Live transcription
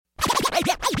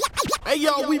Hey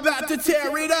yo, we about to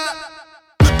tear it up.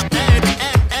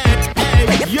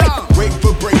 Hey, yo. Break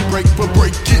for break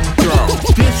it down.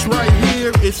 This right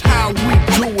here is how we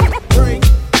do it. Break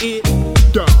it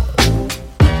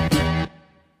down.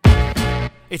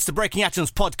 It's the Breaking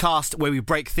Atoms podcast where we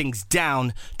break things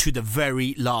down to the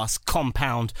very last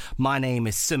compound. My name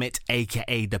is Sumit,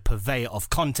 aka the purveyor of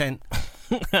content.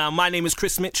 My name is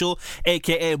Chris Mitchell,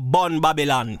 aka Bon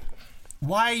Babylon.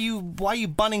 Why are you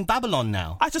bunning Babylon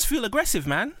now? I just feel aggressive,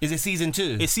 man. Is it season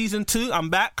 2? It's season 2.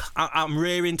 I'm back. I'm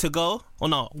rearing to go. Oh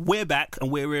no, we're back and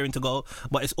we're rearing to go.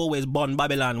 But it's always Bon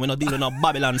Babylon. We're not dealing with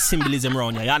Babylon symbolism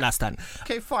around here. You understand?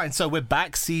 Okay, fine. So we're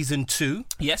back, season 2.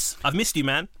 Yes, I've missed you,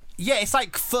 man. Yeah, it's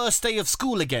like first day of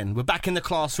school again. We're back in the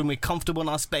classroom. We're comfortable in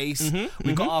our space.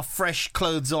 We've got our fresh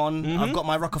clothes on. I've got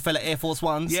my Rockefeller Air Force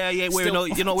Ones. Yeah. You're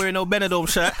not wearing no Benidorm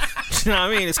shirt. You know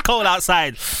what I mean? It's cold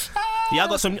outside. Yeah,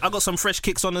 I got some fresh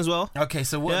kicks on as well. Okay,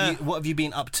 so what have you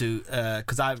been up to?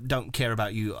 Because I don't care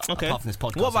about you apart from this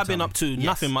podcast. What have I been up to? Yes.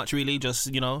 Nothing much really. Just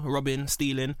robbing,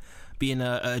 stealing, being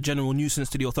a general nuisance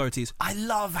to the authorities. I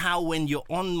love how when you're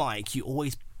on mic, you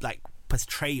always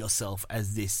portray yourself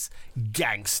as this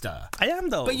gangster. I am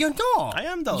though. But you're not. I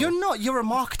am though. You're not. You're a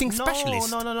marketing specialist.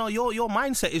 No. Your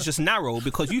mindset is just narrow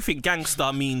because you think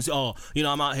gangster means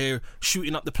I'm out here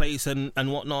shooting up the place and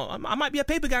whatnot. I might be a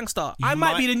paper gangster. I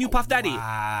might be the new Puff Daddy.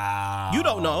 Wow. You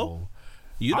don't know.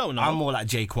 I'm more like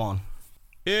Jaquan.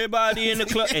 Everybody in the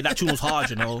club. Hey, that tune was hard,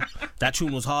 That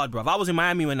tune was hard, bruv. I was in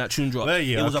Miami when that tune dropped.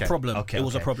 It was a problem. It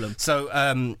was a problem.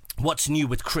 So, what's new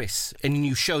with Chris? Any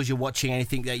new shows you're watching?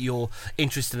 Anything that you're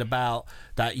interested about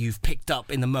that you've picked up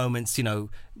in the moments,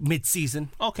 mid-season?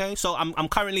 Okay, so I'm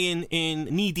currently in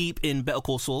knee deep in Better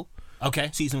Call Saul. Okay.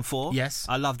 Season 4. Yes.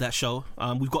 I love that show.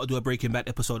 We've got to do a Breaking Bad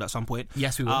episode at some point.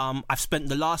 Yes, we will. I've spent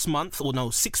the last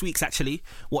 6 weeks actually,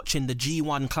 watching the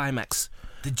G1 Climax.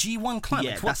 The G1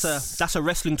 Climax? Yeah, that's a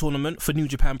wrestling tournament for New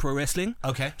Japan Pro Wrestling.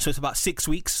 Okay. So it's about 6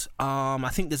 weeks.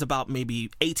 I think there's about maybe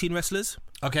 18 wrestlers.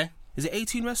 Okay. Is it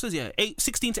 18 wrestlers? Yeah,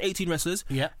 16 to 18 wrestlers.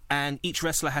 Yeah. And each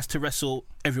wrestler has to wrestle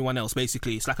everyone else,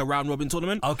 basically. It's like a round-robin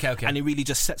tournament. Okay. And it really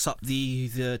just sets up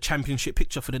the championship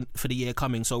picture for the year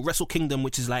coming. So Wrestle Kingdom,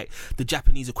 which is like the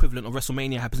Japanese equivalent of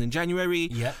WrestleMania, happens in January.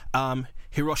 Yeah.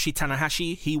 Hiroshi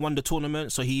Tanahashi, he won the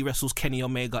tournament, so he wrestles Kenny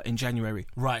Omega in January.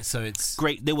 Right, so it's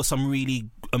great. There were some really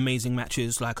amazing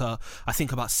matches. Like I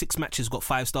think about 6 matches got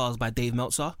 5 stars by Dave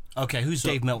Meltzer. Okay, who's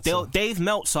Dave Meltzer? Dave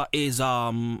Meltzer is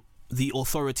the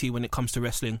authority when it comes to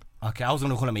wrestling. Okay, I was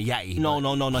going to call him a yatty. No.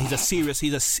 He's a serious.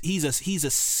 He's a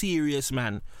serious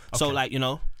man. Okay.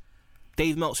 So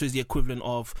Dave Meltzer is the equivalent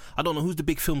of, I don't know who's the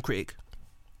big film critic.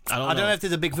 I don't know if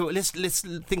there's a big film. Let's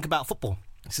think about football.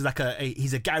 This is like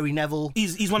he's a Gary Neville.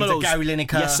 He's one of those. Gary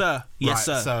Lineker. Yes, sir. Yes,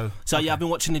 right, sir. So yeah, I've been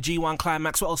watching the G1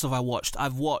 Climax. What else have I watched?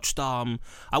 I've watched I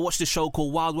watched this show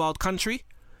called Wild Wild Country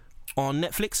on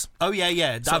Netflix. Oh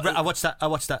yeah. So, I watched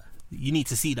that. You need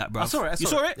to see that, bro. I saw it. You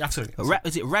saw it? Yeah, I saw it.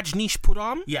 Is it Rajneesh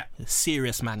Puram? Yeah.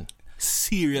 Serious man.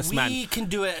 We can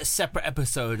do a separate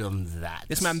episode on that.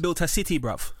 This man built a city,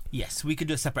 bruv. Yes, we could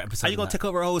do a separate episode. Are you going to take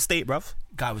over a whole state, bruv?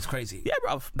 Guy was crazy. Yeah,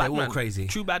 bruv. They were all crazy.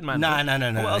 True bad man. No.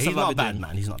 He's not a bad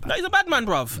man. He's not bad. No, he's a bad man,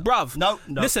 bruv. No.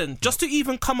 Listen, just to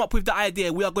even come up with the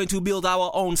idea, we are going to build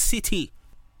our own city.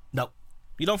 No.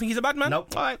 You don't think he's a bad man? No.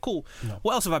 All right, cool. No.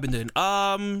 What else have I been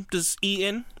doing? Just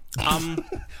eating.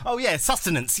 Oh yeah,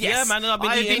 sustenance. Yes. Yeah, man. I've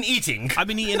been eating. I've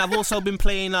been eating. I've also been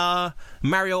playing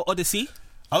Mario Odyssey.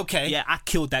 Okay. Yeah, I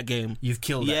killed that game. You've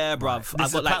killed it. Yeah, bruv. Right. This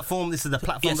is the platform version?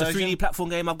 It's a 3D platform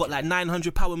game. I've got like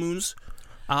 900 power moons.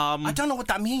 I don't know what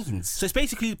that means. So it's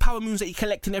basically power moons that you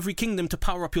collect in every kingdom to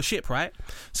power up your ship, right?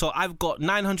 So I've got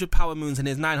 900 power moons and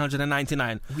there's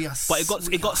 999. But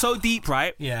it got so deep,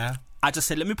 right? Yeah. I just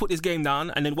said, let me put this game down,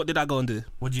 and then what did I go and do?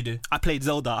 What'd you do? I played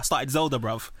Zelda. I started Zelda,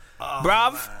 bruv. Oh,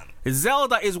 bruv, man.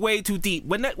 Zelda is way too deep.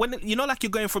 When like you're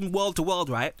going from world to world,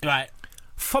 right? Right.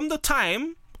 From the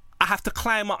time I have to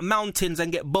climb up mountains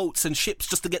and get boats and ships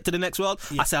just to get to the next world,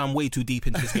 I said I'm way too deep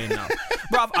into this game now.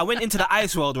 Bruv, I went into the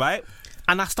ice world, right?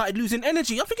 And I started losing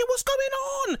energy. I'm thinking, what's going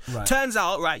on? Right. Turns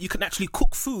out, right, you can actually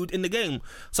cook food in the game.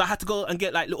 So I had to go and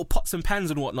get like little pots and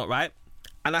pans and whatnot, right?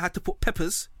 And I had to put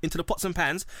peppers into the pots and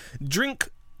pans, drink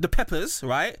the peppers,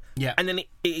 right? Yeah. And then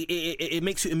it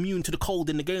makes you immune to the cold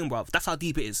in the game, bruv. That's how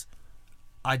deep it is.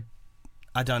 I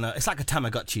don't know. It's like a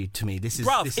Tamagotchi to me. This is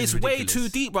it's way too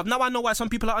deep, bruv. Now I know why some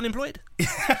people are unemployed. Man.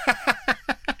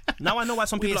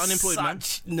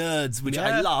 Such nerds, which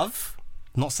I love.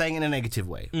 Not saying in a negative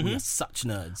way. We are such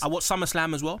nerds. I watched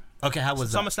SummerSlam as well. Okay, how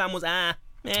was that? SummerSlam was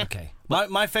Okay.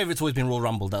 My favourite's always been Royal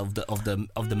Rumble of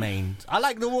the main. I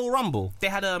like the Royal Rumble. They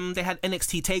had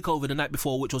NXT Takeover the night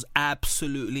before, which was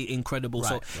absolutely incredible.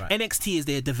 Right, so right. NXT is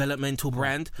their developmental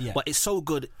brand, Yeah. but it's so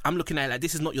good. I'm looking at it like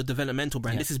this is not your developmental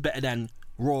brand. Yeah. This is better than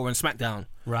Raw and SmackDown.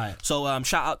 Right. So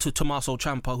shout out to Tommaso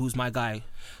Ciampa, who's my guy.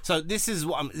 So this is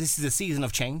a season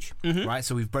of change, right?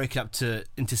 So we've broken up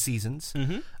into seasons.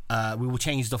 We will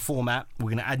change the format. We're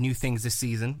going to add new things this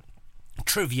season.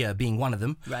 Trivia being one of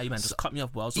them. Right, man, just cut me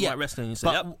off. Well, it's Yeah, about wrestling. You say,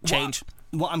 but yep, change.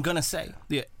 What I'm gonna say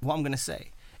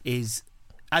is,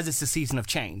 as it's a season of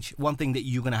change, one thing that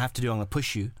you're gonna have to do, I'm gonna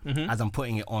push you, as I'm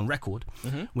putting it on record,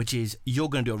 which is you're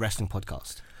gonna do a wrestling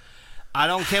podcast. I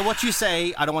don't care what you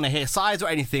say. I don't want to hear sides or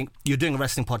anything. You're doing a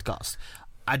wrestling podcast.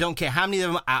 I don't care how many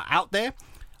of them are out there.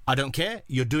 I don't care.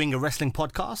 You're doing a wrestling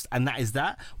podcast, and that is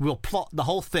that. We'll plot the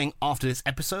whole thing after this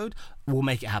episode. We'll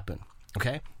make it happen.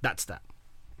 Okay, that's that.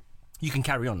 You can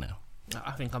carry on now. I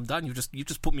think I'm done. You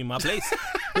just put me in my place.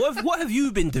 What have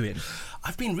you been doing?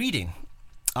 I've been reading.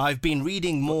 I've been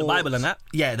reading more. The Bible and that?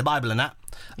 Yeah, the Bible and that.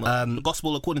 The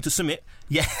Gospel according to Summit.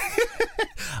 Yeah.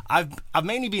 I've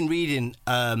mainly been reading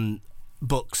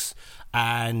books,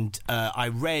 and I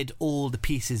read all The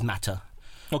Pieces Matter.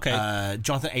 Okay.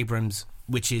 Jonathan Abrams,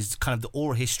 which is kind of the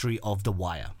oral history of The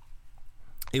Wire.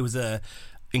 It was a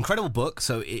incredible book,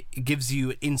 so it gives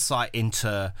you insight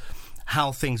into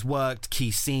how things worked,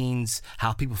 key scenes,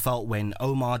 how people felt when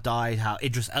Omar died, how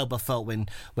Idris Elba felt when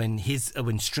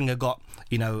Stringer got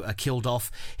killed off.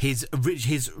 His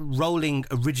rolling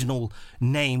original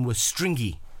name was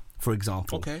Stringy, for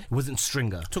example. Okay. It wasn't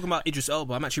Stringer. Talking about Idris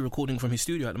Elba, I'm actually recording from his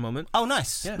studio at the moment. Oh,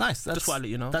 nice, Yeah, nice. just want to let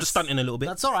you know. Just stunting a little bit.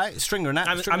 That's all right. Stringer and that.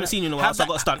 I haven't seen you in a while, so I've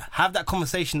got to stunt. Have that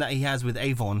conversation that he has with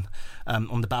Avon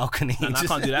on the balcony. And I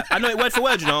can't do that. I know it word for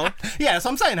word, you know. Yeah, that's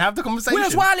what I'm saying. Have the conversation.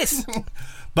 Where's Wireless?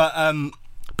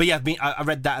 But yeah, I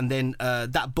read that, and then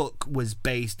that book was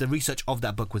based. The research of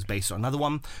that book was based on another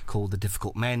one called The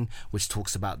Difficult Men, which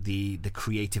talks about the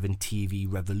creative and TV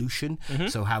revolution.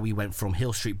 So how we went from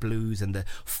Hill Street Blues and the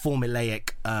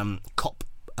formulaic cop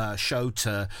show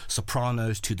to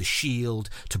Sopranos, to The Shield,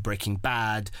 to Breaking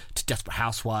Bad, to Desperate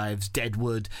Housewives,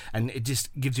 Deadwood, and it just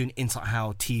gives you an insight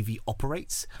how TV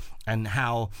operates and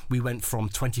how we went from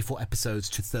 24 episodes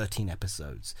to 13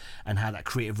 episodes and how that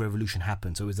creative revolution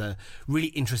happened. So it was a really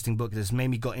interesting book that's made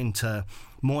me got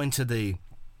more into the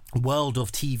world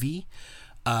of TV.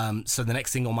 So the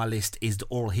next thing on my list is the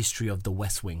oral history of The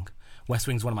West Wing. West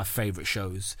Wing's one of my favourite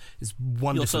shows. It's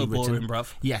wonderfully You're so boring, written.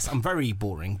 bruv. Yes, I'm very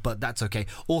boring, but that's okay.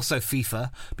 Also,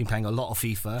 FIFA. Been playing a lot of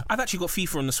FIFA. I've actually got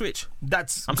FIFA on the Switch.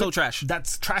 I'm so trash.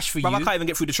 That's trash for Bruv, you. I can't even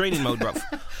get through the training mode, bruv.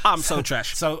 I'm so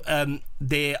trash. So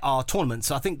there are tournaments.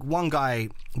 So I think one guy,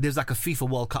 there's like a FIFA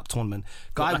World Cup tournament.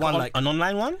 Guy won an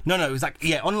online one? No, it was like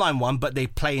online one, but they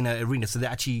play in an arena, so they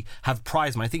actually have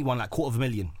prize money. I think he won like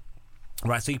 $250,000.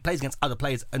 Right, so he plays against other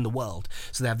players in the world.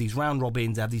 So they have these round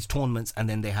robins, they have these tournaments, and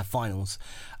then they have finals.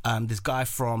 This guy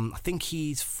I think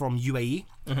he's from UAE.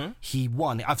 He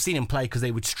won. I've seen him play because they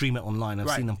would stream it online.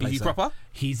 I've seen him play. Is he proper?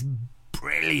 He's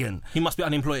brilliant. He must be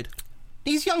unemployed.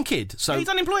 He's a young kid, so He's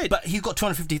unemployed. but he's got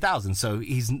 250,000. So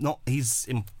he's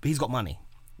got money,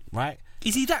 right?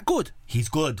 Is he that good? He's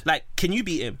good. Like, can you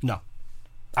beat him? No,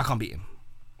 I can't beat him.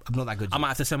 I'm not that good. I might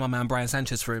have to send my man Brian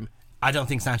Sanchez for him. I don't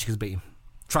think Sanchez can beat him.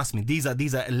 Trust me, these are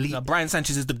elite. Now, Brian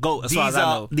Sanchez is the GOAT as far as I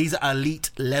know. These are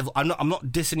elite level. I'm not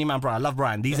dissing your man Brian. I love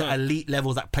Brian. These are elite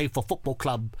levels that play for football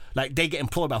club. Like they get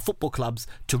employed by football clubs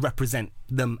to represent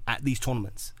them at these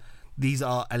tournaments. These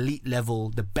are elite level,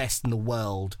 the best in the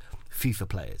world FIFA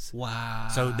players. Wow.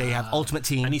 So they have Ultimate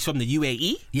Team. And he's from the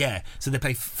UAE? Yeah. So they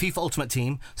play FIFA Ultimate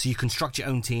Team. So you construct your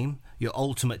own team, your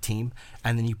ultimate team,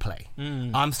 and then you play.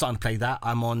 I'm starting to play that.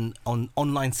 I'm on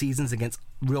online seasons against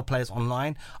real players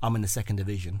online. I'm in the 2nd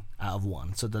division out of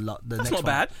 1. So the That's next not one,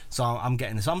 bad. So I'm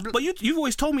getting this. But you've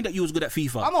always told me that you was good at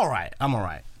FIFA. I'm all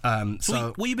right.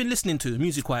 So what you been listening to,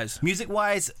 music-wise?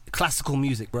 music-wise, classical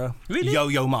music, bro. Really?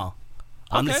 Yo-Yo Ma.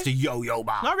 I'm Okay. listening to Yo-Yo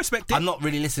Ma. I respect it. I'm not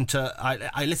really listening to...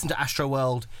 I listened to Astro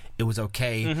World. It was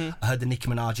okay. I heard the Nicki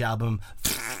Minaj album.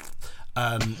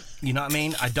 You know what I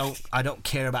mean? I don't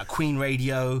care about Queen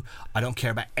Radio. I don't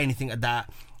care about anything like that.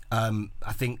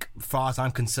 I think, as far as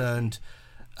I'm concerned,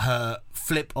 her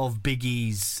flip of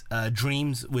Biggie's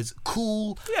Dreams was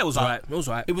cool. Yeah, it was alright.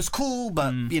 It was cool,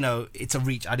 but it's a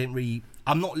reach.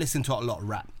 I'm not listening to a lot of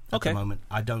rap at the moment.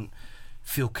 I don't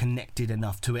feel connected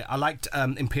enough to it. I liked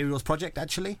Imperial's project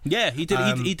actually. Yeah, he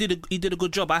did a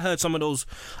good job. I heard some of those.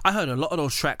 I heard a lot of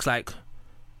those tracks like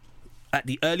at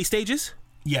the early stages.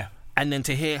 Yeah. And then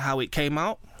to hear how it came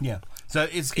out. Yeah. So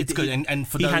it's good, and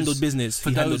for he those, handled business.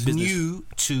 For He handled those business. new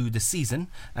to the season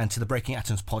and to the Breaking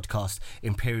Atoms podcast,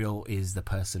 Imperial is the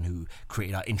person who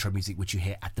created our intro music, which you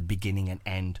hear at the beginning and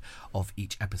end of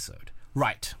each episode.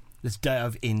 Right, let's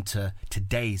dive into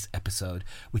today's episode,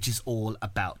 which is all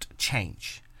about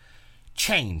change.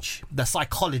 Change, the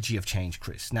psychology of change,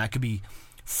 Chris. Now, it could be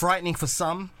frightening for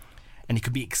some, and it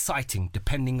could be exciting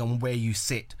depending on where you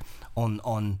sit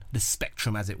on the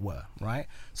spectrum, as it were, right?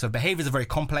 So behaviors are very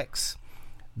complex.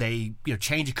 They,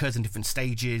 change occurs in different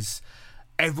stages.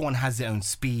 Everyone has their own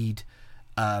speed,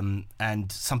 and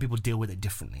some people deal with it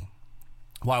differently.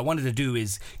 What I wanted to do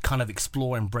is kind of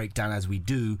explore and break down, as we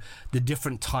do, the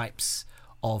different types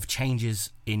of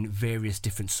changes in various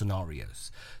different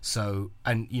scenarios. So,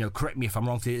 and correct me if I'm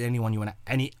wrong. If there's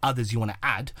any others you want to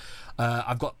add,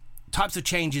 I've got types of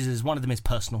changes. Is one of them is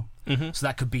personal. So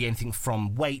that could be anything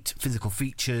from weight, physical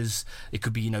features. It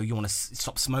could be you want to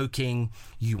stop smoking,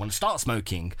 you want to start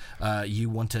smoking, you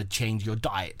want to change your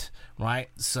diet, right?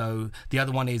 So the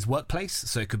other one is workplace.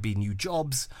 So it could be new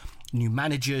jobs, new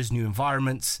managers, new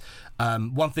environments.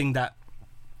 One thing that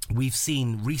we've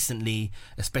seen recently,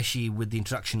 especially with the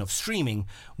introduction of streaming,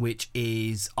 which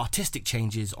is artistic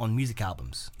changes on music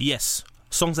albums. Yes,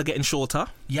 songs are getting shorter.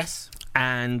 Yes.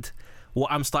 And what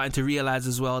I'm starting to realise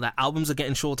as well, that albums are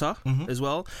getting shorter as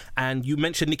well. And you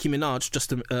mentioned Nicki Minaj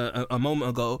just a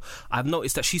moment ago. I've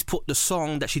noticed that she's put the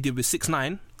song that she did with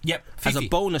 6ix9ine as a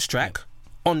bonus track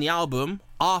on the album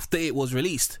after it was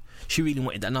released. She really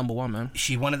wanted that number one, man.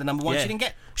 She wanted the number one. Yeah. She didn't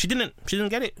get. She didn't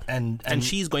get it. And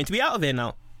she's going to be out of here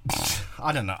now.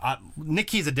 I don't know.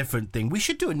 Nicki's a different thing. We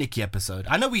should do a Nicki episode.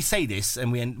 I know we say this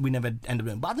and we never end up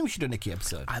doing it, but I think we should do a Nicki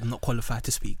episode. I'm not qualified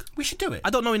to speak. We should do it.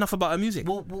 I don't know enough about her music.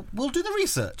 We'll do the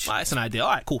research. Right, it's an idea. All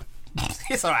right, cool.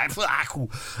 It's all right. Cool.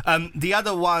 The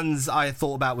other ones I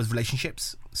thought about was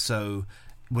relationships. So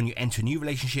when you enter new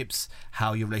relationships,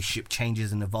 how your relationship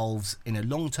changes and evolves in a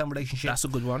long-term relationship. That's a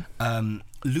good one.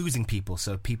 Losing people.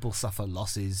 So people suffer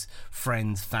losses,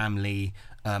 friends, family,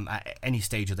 at any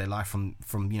stage of their life, from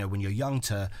when you're young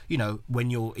to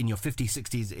when you're in your 50s,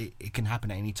 60s. It can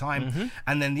happen at any time.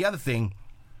 And then the other thing,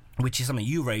 which is something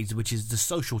you raised, which is the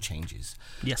social changes.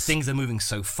 Yes. Things are moving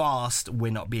so fast,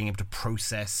 we're not being able to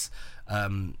process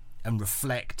and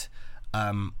reflect.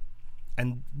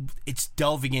 And it's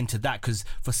delving into that, because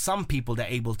for some people they're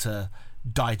able to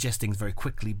digest things very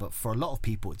quickly, but for a lot of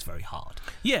people it's very hard.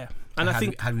 Yeah, and I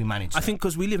think how do we manage that? I think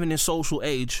because we live in a social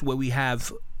age where we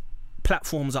have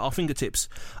platforms at our fingertips.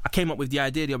 I came up with the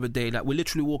idea the other day that we're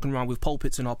literally walking around with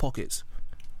pulpits in our pockets.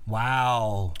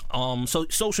 Wow. So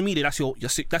social media, that's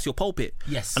your pulpit.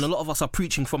 Yes. And a lot of us are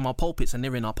preaching from our pulpits, and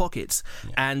they're in our pockets.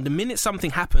 Yeah. And the minute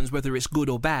something happens, whether it's good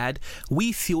or bad,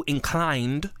 we feel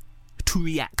inclined to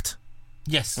react.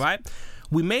 Yes. Right?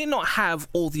 We may not have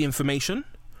all the information.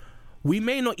 We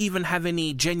may not even have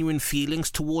any genuine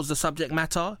feelings towards the subject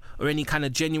matter or any kind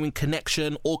of genuine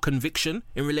connection or conviction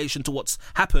in relation to what's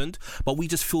happened, but we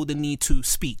just feel the need to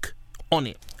speak on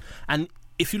it. And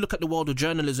if you look at the world of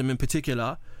journalism in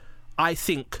particular, I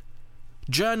think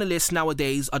journalists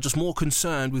nowadays are just more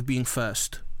concerned with being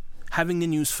first. Having the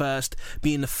news first,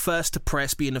 being the first to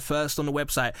press, being the first on the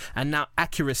website, and now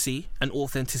accuracy and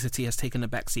authenticity has taken a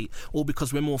backseat, all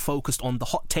because we're more focused on the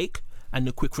hot take and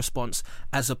the quick response,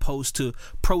 as opposed to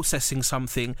processing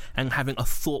something and having a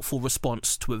thoughtful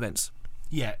response to events.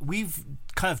 Yeah, we've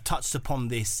kind of touched upon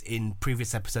this in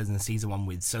previous episodes in season 1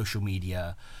 with social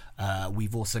media.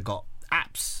 We've also got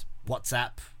apps,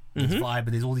 WhatsApp, there's Viber,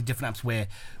 there's all these different apps where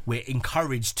we're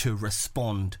encouraged to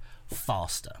respond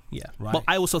faster. Yeah, right. But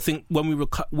I also think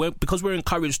because we're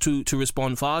encouraged to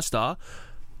respond faster,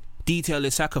 detail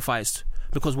is sacrificed.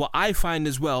 Because what I find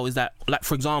as well is that, like,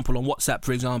 for example, on WhatsApp,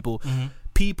 for example,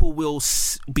 people will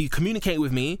be communicating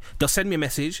with me. They'll send me a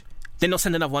message, then they'll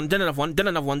send another one, then another one, then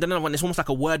another one, then another one. It's almost like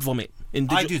a word vomit.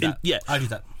 I do that. I do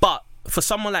that. But for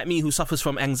someone like me who suffers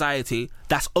from anxiety,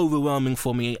 that's overwhelming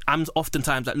for me. I'm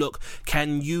oftentimes like, look,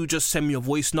 can you just send me a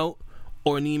voice note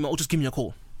or an email, or just give me a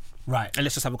call? Right. And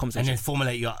let's just have a conversation. And then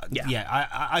formulate your... Yeah,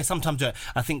 I sometimes do it.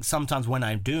 I think sometimes when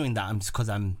I'm doing that, I'm just because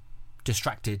I'm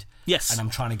distracted. Yes. And I'm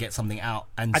trying to get something out.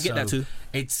 And I get that too.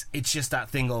 It's just that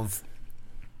thing of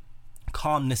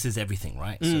calmness is everything,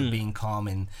 right? So being calm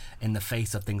in the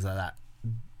face of things like that.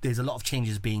 There's a lot of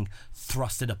changes being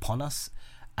thrusted upon us.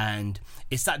 And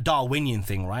it's that Darwinian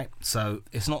thing, right? So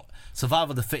it's not...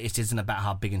 Survival of the fittest isn't about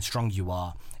how big and strong you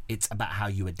are. It's about how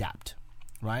you adapt,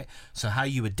 right? So how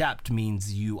you adapt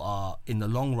means you are, in the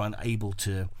long run, able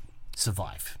to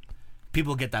survive.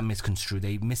 People get that misconstrued.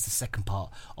 They miss the second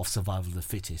part of survival of the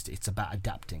fittest. It's about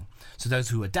adapting. So those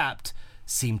who adapt,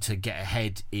 seem to get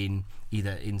ahead in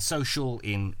either in social,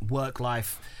 in work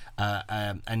life,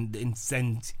 and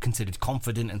then considered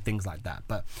confident and things like that.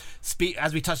 But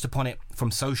as we touched upon it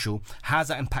from social, how's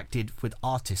that impacted with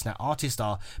artists? Now, artists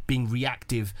are being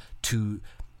reactive to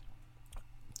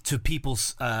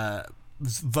people's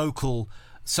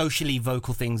socially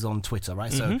vocal things on Twitter,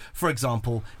 right? So, for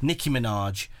example, Nicki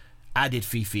Minaj added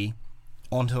Fifi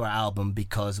onto her album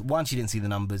because, one, she didn't see the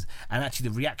numbers, and actually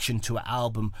the reaction to her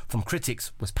album from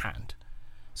critics was panned.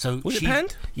 So Was it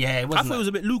panned? Yeah, it I wasn't. thought it was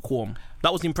a bit lukewarm.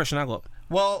 That was the impression I got.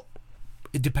 Well,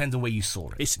 it depends on where you saw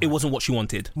it. It wasn't what she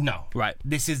wanted. No. Right.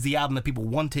 This is the album that people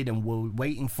wanted and were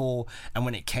waiting for, and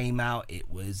when it came out, it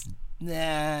was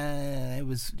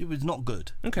not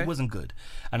good. Okay. It wasn't good.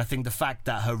 And I think the fact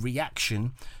that her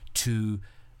reaction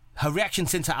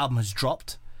since her album has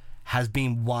dropped has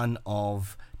been one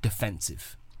of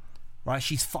defensive. Right?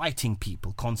 She's fighting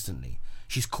people constantly.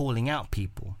 She's calling out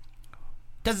people.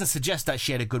 Doesn't suggest that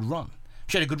she had a good run.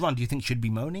 She had a good run. Do you think she'd be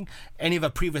moaning? Any of her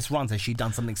previous runs, has she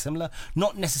done something similar?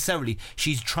 Not necessarily.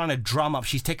 She's trying to drum up.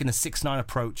 She's taken a 6ix9ine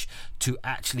approach to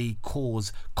actually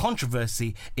cause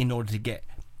controversy in order to get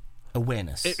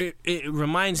awareness. It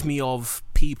reminds me of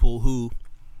people who,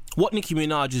 what Nicki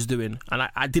Minaj is doing, and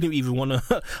I didn't even want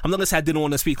to, I'm not going to say I didn't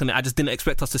want to speak on it, I just didn't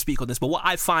expect us to speak on this, but what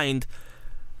I find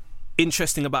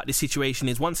interesting about this situation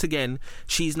is, once again,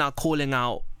 she's calling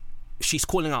out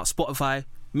Spotify,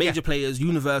 major players,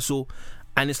 Universal,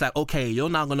 and it's like, okay, you're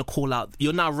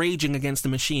now raging against the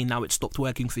machine, now it stopped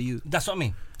working for you. That's what I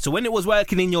mean. So when it was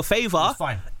working in your favour, it was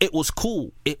fine. It was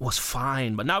cool, it was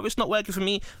fine, but now it's not working for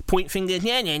me, point fingers,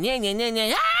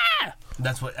 ah!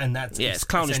 It's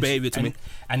clownish behaviour to me.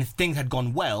 And if things had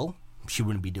gone well, she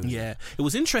wouldn't be doing it. Yeah, it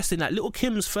was interesting that Lil'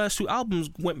 Kim's first 2 albums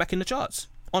went back in the charts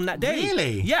on that day.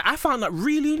 Really? Yeah, I found that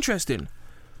really interesting.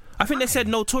 I think they said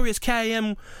Notorious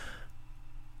K.I.M.,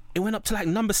 it went up to like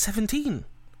number 17.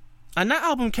 And that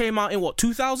album came out in what,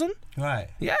 2000? Right.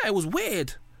 Yeah, it was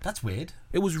weird. That's weird.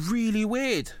 It was really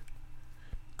weird.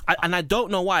 And I don't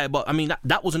know why, but I mean,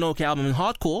 that was an okay album. And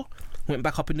Hardcore went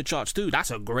back up in the charts too.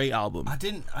 That's a great album. I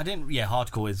didn't. Yeah,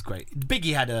 Hardcore is great.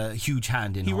 Biggie had a huge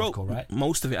hand in Hardcore, wrote right?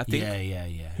 Most of it, I think. Yeah.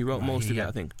 He wrote most of it,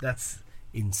 I think. That's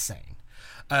insane.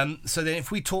 So then,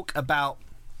 if we talk about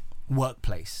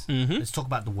workplace, let's talk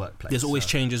about the workplace. There's always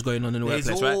changes going on in the workplace,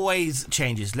 right? There's always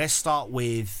changes. Let's start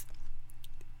with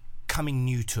coming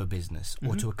new to a business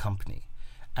or to a company,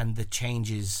 and the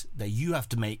changes that you have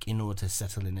to make in order to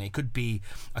settle in. It could be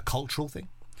a cultural thing.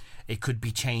 It could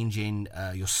be changing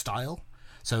your style.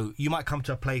 So you might come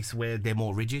to a place where they're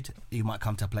more rigid. You might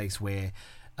come to a place where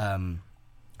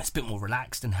it's a bit more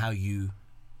relaxed, and how you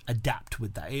adapt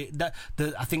with that.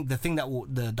 I think the thing that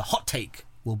the hot take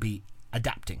will be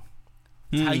adapting.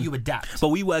 It's how you adapt. But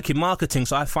we work in marketing,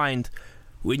 so I find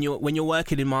when you're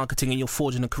working in marketing and you're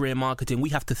forging a career in marketing, we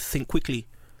have to think quickly.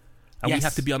 And we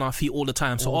have to be on our feet all the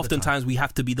time. So oftentimes we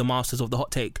have to be the masters of the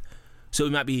hot take. So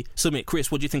it might be, Sumit,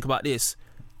 Chris, what do you think about this?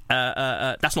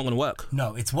 That's not going to work.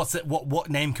 No, it's what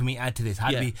name can we add to this?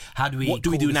 What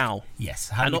do we do now? Yes,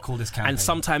 how do we call this campaign? And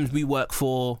sometimes we work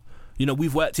for,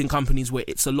 we've worked in companies where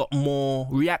it's a lot more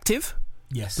reactive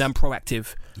than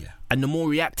proactive. Yeah. And the more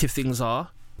reactive things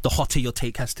are, the hotter your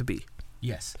take has to be.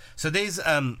 Yes. So there's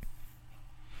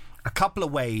a couple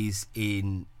of ways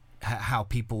in how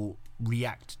people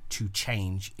react to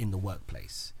change in the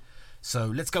workplace. So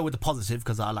let's go with the positive,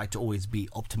 because I like to always be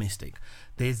optimistic.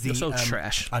 You're so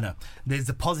trash. I know. There's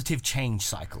the positive change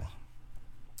cycle.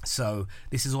 So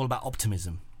this is all about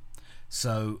optimism.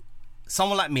 So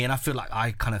someone like me, and I feel like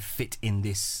I kind of fit into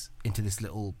this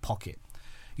little pocket.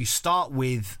 You start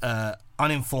with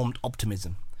uninformed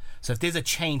optimism. So if there's a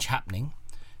change happening,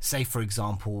 say for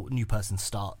example, a new person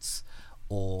starts,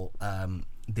 or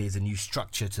there's a new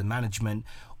structure to management,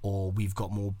 or we've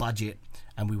got more budget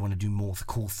and we want to do more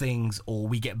cool things, or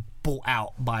we get bought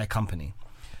out by a company.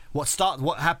 What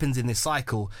happens in this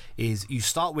cycle is you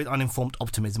start with uninformed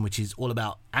optimism, which is all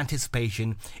about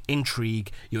anticipation,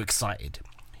 intrigue, you're excited.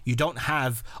 You don't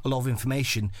have a lot of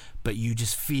information, but you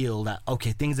just feel that,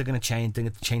 okay, things are going to change, they're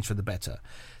going to change for the better.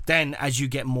 Then as you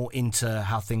get more into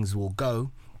how things will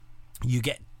go, you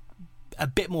get a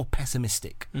bit more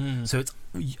pessimistic. So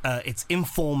it's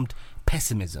informed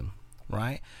pessimism,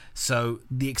 right? So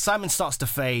the excitement starts to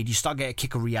fade, you start getting a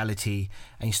kick of reality,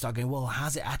 and you start going, well,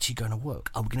 how's it actually going to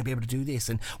work? Are we going to be able to do this?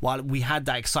 And while we had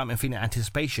that excitement, feeling,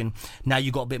 anticipation, now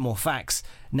you got a bit more facts.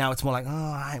 Now it's more like,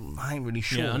 I ain't really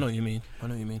sure. Yeah, I know what you mean.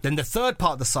 Then the third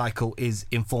part of the cycle is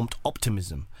informed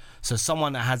optimism. So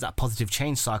someone that has that positive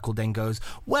change cycle then goes,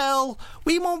 well,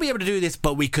 we won't be able to do this,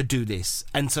 but we could do this.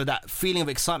 And so that feeling of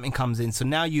excitement comes in. So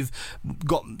now you've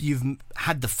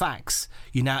had the facts,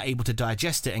 you're now able to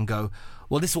digest it and go,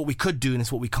 well, this is what we could do and this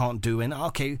is what we can't do. And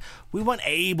okay, we weren't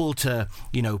able to,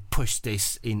 push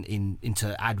this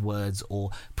into AdWords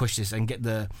or push this and get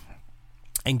the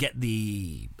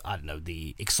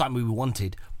the excitement we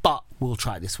wanted, but we'll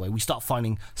try it this way. We start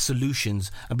finding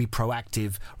solutions and be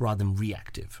proactive rather than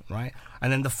reactive, right?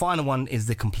 And then the final one is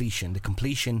the completion. The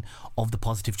completion of the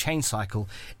positive change cycle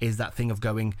is that thing of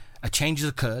going, a change has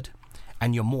occurred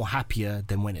and you're more happier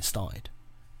than when it started.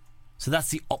 So that's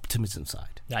the optimism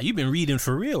side. Yeah, you've been reading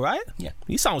for real, right? Yeah.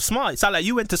 You sound smart. It sound like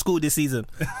you went to school this season.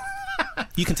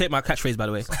 You can take my catchphrase, by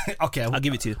the way. Okay, I'll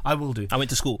give it to you. I will do. I went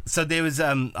to school. So there was,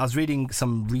 I was reading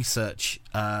some research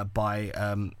by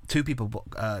two people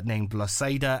named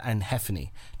Losada and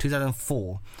Heffney.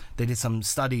 2004, they did some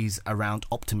studies around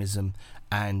optimism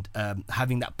and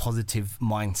having that positive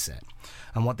mindset.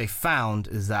 And what they found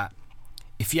is that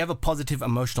if you have a positive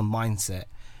emotional mindset,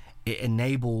 it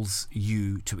enables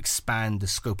you to expand the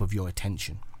scope of your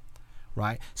attention,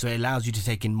 right? So it allows you to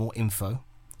take in more info,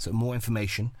 so more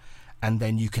information, and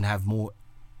then you can have more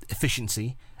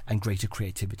efficiency and greater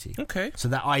creativity. Okay. So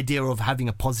that idea of having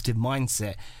a positive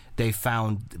mindset, they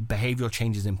found behavioral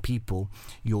changes in people,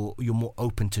 you're more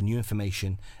open to new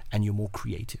information and you're more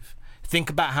creative.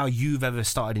 Think about how you've ever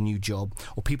started a new job,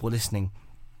 or people listening,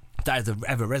 that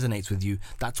ever resonates with you.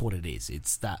 That's what it is.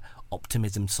 It's that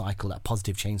optimism cycle, that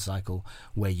positive change cycle,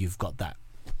 where you've got that.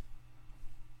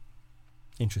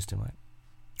 Interesting, right?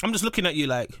 I'm just looking at you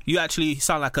like you actually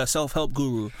sound like a self-help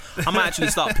guru. I might actually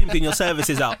start pimping your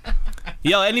services out.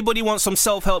 Yo, anybody wants some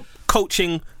self-help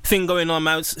coaching thing going on,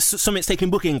 man? Summit's taking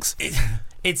bookings.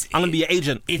 I'm going to be your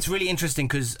agent. It's really interesting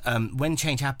because when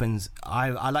change happens,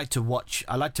 I like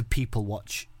to people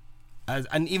watch.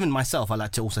 And even myself, I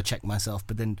like to also check myself.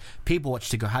 But then people watch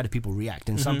to go, how do people react?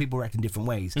 And some people react in different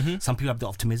ways. Some people have the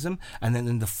optimism. And then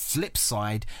on the flip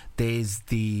side, there's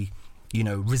the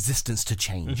resistance to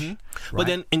change. Right? But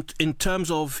then in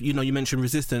terms of, you mentioned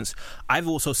resistance, I've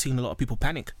also seen a lot of people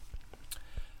panic.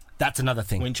 That's another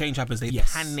thing. When change happens, they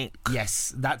panic.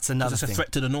 Yes, that's another thing. It's a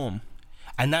threat to the norm.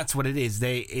 And that's what it is.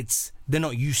 They're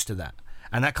not used to that.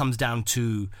 And that comes down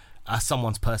to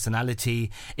someone's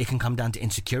personality. It can come down to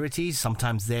insecurities.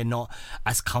 Sometimes they're not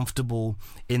as comfortable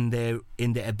in their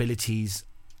abilities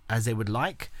as they would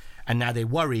like. And now they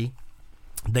worry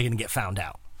they're going to get found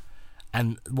out.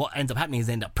 And what ends up happening is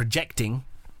they end up projecting,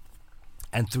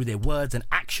 and through their words and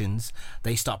actions,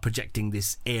 they start projecting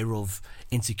this air of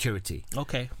insecurity.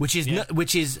 Okay, which if you,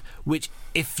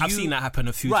 I've seen that happen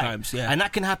a few times. Yeah, and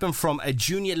that can happen from a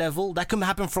junior level. That can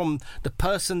happen from the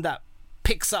person that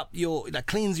picks up that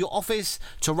cleans your office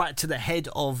to right to the head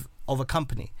of a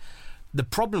company. The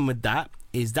problem with that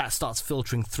is that starts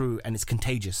filtering through, and it's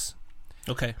contagious.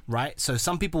 Okay. Right? So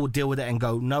some people will deal with it and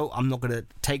go, no, I'm not going to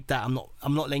take that. I'm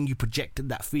not letting you project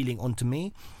that feeling onto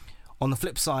me. On the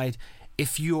flip side,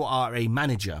 if you are a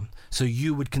manager, so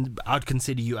I'd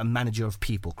consider you a manager of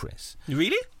people, Chris.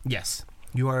 Really? Yes.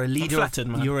 You are a leader. I'm flattered,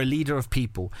 man. You're a leader of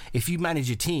people. If you manage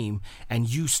a team and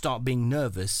you start being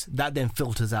nervous, that then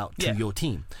filters out to your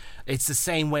team. It's the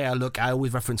same way I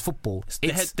always reference football.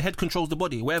 The head controls the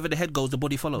body. Wherever the head goes, the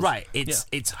body follows. Right.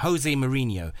 It's Jose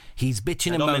Mourinho. He's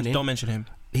bitching and moaning. Don't mention him.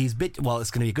 Well, it's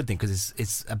going to be a good thing because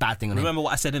it's a bad thing on him. Remember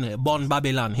what I said in it? Born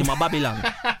Babylon. Him a Babylon.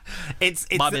 it's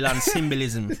Babylon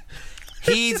symbolism.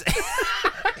 He's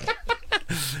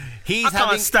I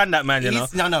can't stand that man,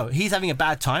 No, he's having a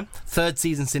bad time. Third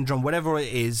season syndrome, whatever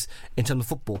it is in terms of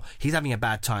football, he's having a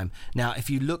bad time. Now, if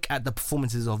you look at the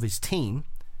performances of his team,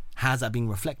 how's that being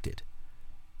reflected?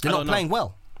 They're not playing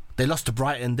well. They lost to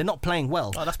Brighton. They're not playing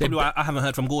well. Oh, that's probably why I haven't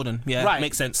heard from Gordon. Yeah, right.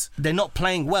 Makes sense. They're not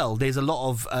playing well. There's a lot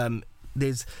of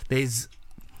there's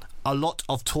a lot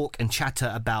of talk and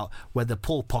chatter about whether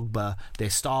Paul Pogba, their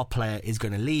star player, is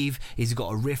going to leave. He's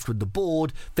got a rift with the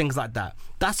board, things like that.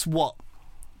 That's what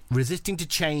resisting to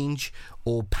change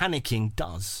or panicking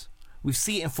does. We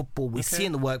see it in football. We see it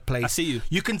in the workplace. I see you.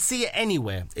 You can see it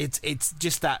anywhere. It's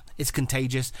just that it's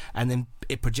contagious, and then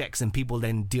it projects, and people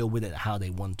then deal with it how they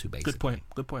want to, basically.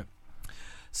 Good point.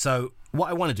 So what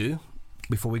I want to do,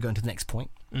 before we go into the next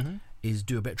point, is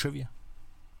do a bit of trivia.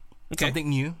 Okay. Something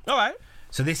new. All right.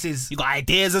 So this is... You got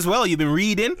ideas as well. You've been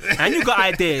reading, and you got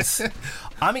ideas.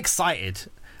 I'm excited.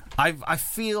 I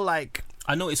feel like...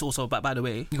 I know it's also, but by the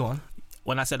way... Go on.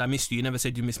 When I said I missed you, you never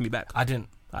said you missed me back. I didn't.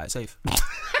 All right, safe.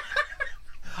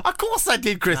 Of course I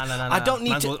did, Chris. No. I don't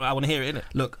need to... I want to hear it, innit?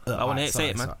 Look, I want to hear it. Say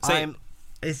it, man. Say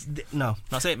it. No,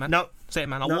 say it, man. No. Say it,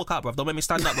 man. I'll walk out, bro. Don't make me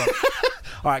stand up, bro.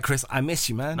 All right, Chris, I miss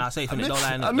you, man. Nah, say something. Don't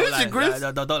lie. I miss you, Chris.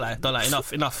 Don't lie. Don't lie.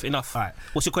 Enough. All right.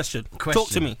 What's your question? Talk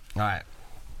to me. All right.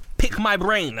 Pick my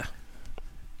brain.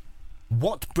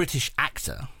 What British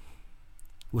actor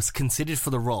was considered for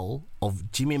the role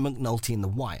of Jimmy McNulty in The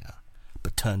Wire,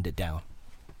 but turned it down?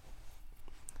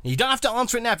 You don't have to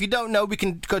answer it now. If you don't know, we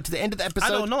can go to the end of the episode. I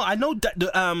don't know. I know that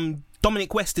the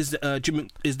Dominic West is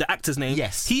the actor's name.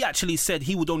 Yes. He actually said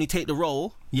he would only take the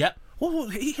role. Yep. Well,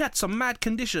 he had some mad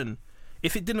condition.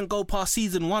 If it didn't go past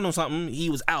season 1 or something, he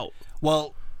was out.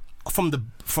 Well, from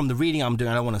the reading I'm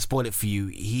doing, I don't want to spoil it for you.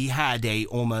 He had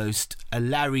almost a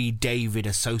Larry David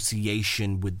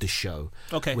association with the show.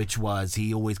 Okay. Which was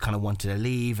he always kind of wanted to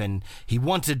leave, and he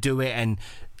wanted to do it, and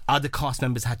other cast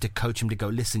members had to coach him to go,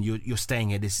 listen, you're staying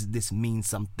here. This means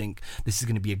something. This is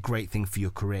going to be a great thing for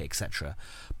your career, etc.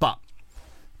 But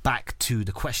back to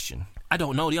the question. I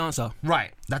don't know the answer.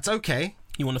 Right. That's okay.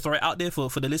 You want to throw it out there for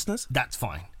the listeners? That's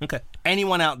fine. Okay.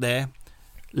 Anyone out there,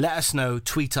 let us know.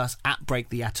 Tweet us at Break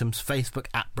the Atoms, Facebook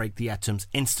at Break the Atoms,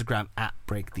 Instagram at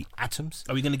Break the Atoms.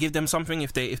 Are we going to give them something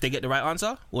if they get the right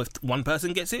answer, or if one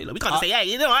person gets it? Like, we can't just say, yeah,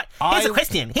 you know what? Here's a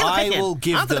question. I will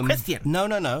give Answer them. the question.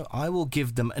 No. I will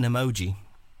give them an emoji.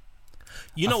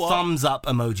 You know a what? Thumbs up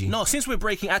emoji. No, since we're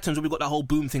breaking atoms, we've got that whole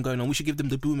boom thing going on. We should give them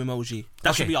the boom emoji.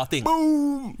 That should be our thing.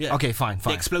 Boom. Yeah. Okay, fine.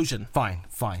 The explosion. Fine.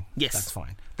 Yes. That's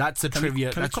fine. That's a Can trivia.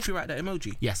 we That's copyright that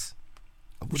emoji? Yes.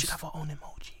 We should have our own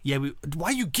emoji. Yeah. Why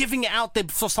are you giving it out there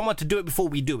for someone to do it before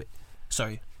we do it?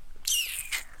 Sorry.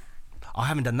 I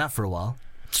haven't done that for a while.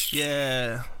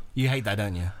 Yeah. You hate that,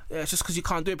 don't you? Yeah, it's just because you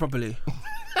can't do it properly.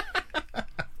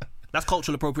 That's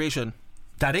cultural appropriation.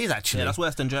 That is actually. Yeah, that's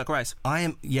worse than jerk rice.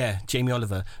 Jamie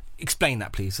Oliver. Explain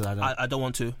that, please. So I don't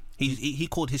want to. He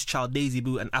called his child Daisy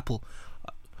Boo an apple.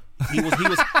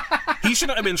 He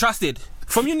shouldn't have been trusted.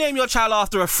 From you name your child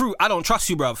after a fruit, I don't trust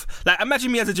you, bruv. Like,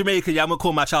 imagine me as a Jamaican, I'm gonna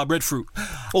call my child breadfruit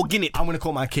or guinea. I'm gonna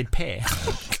call my kid pear.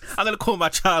 I'm gonna call my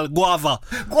child guava.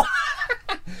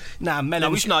 Nah,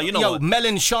 Melon. You know what?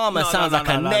 Melon Sharma sounds like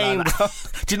a name.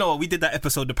 Do you know what? We did that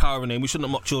episode, The Power of Name. We shouldn't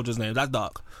mock children's names. That's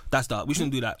dark. We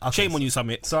shouldn't do that. Okay. Shame on you,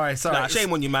 Summit. Sorry. Nah,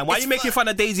 shame on you, man. Why are you making fun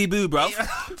of Daisy Boo, bro?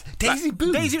 Daisy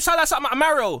Boo. Daisy sounds like something like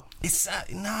Mario. It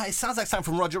sounds like something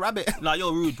from Roger Rabbit. Nah,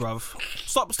 you're rude, bruv.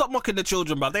 Stop mocking the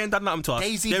children, bruv. They ain't done nothing to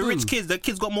us. They're Boo. rich kids. The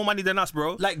kids got more money than us,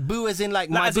 bro. Like Boo as in like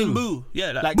Like my as boo. in Boo.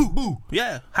 Yeah, like Boo. Boo.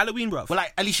 Yeah, Halloween, bruv. Well,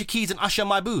 like Alicia Keys and Usher,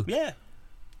 my boo. Yeah,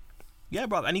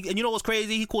 bruv. And you know what's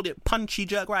crazy? He called it punchy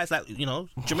jerk rice. Like, you know,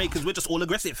 Jamaicans, we're just all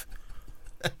aggressive.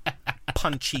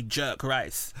 Punchy jerk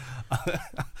rice.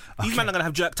 These men are gonna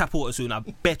have jerk tap water soon. I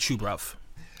bet you, bruv.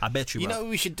 You know what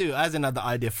we should do as another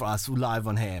idea for us live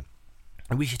on here?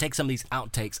 And we should take some of these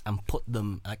outtakes and put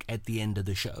them like at the end of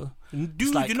the show.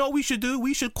 Dude, you know what we should do?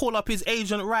 We should call up his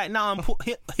agent right now and put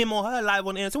him or her live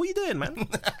on air. So what are you doing, man?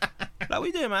 Like, what are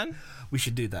you doing, man? We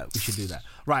should do that.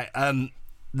 Right.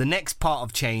 The next part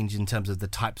of change in terms of the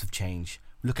types of change,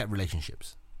 look at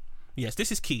relationships. Yes,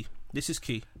 this is key.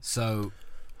 So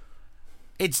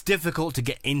it's difficult to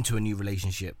get into a new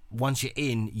relationship. Once you're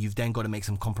in, you've then got to make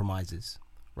some compromises,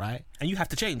 right? And you have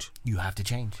to change.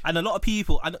 And a lot of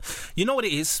people, you know what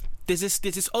it is? There's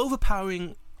this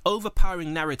overpowering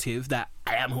narrative that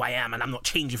I am who I am and I'm not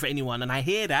changing for anyone. And I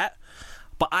hear that,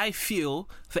 but I feel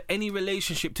for any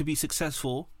relationship to be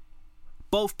successful,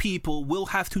 both people will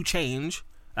have to change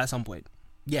at some point.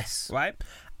 Yes. Right?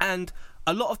 And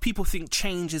a lot of people think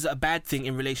change is a bad thing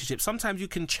in relationships. Sometimes you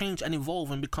can change and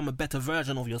evolve and become a better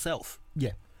version of yourself.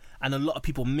 Yeah. And a lot of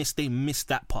people miss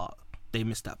that part.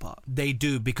 They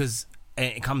do, because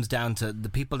it comes down to the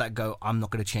people that go, I'm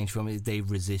not going to change for me. They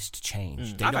resist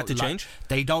change. I've had to change.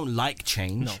 They don't like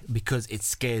change because it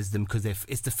scares them, because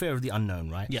it's the fear of the unknown,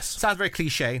 right? Yes. Sounds very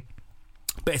cliche,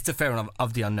 but it's the fear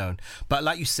of the unknown. But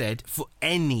like you said, for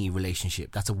any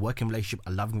relationship, that's a working relationship,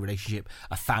 a loving relationship,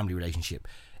 a family relationship,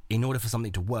 in order for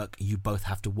something to work, you both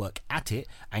have to work at it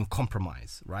and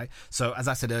compromise, right? So as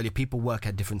I said earlier, people work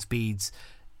at different speeds.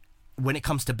 When it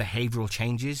comes to behavioural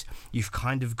changes, you've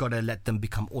kind of got to let them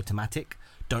become automatic.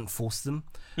 Don't force them,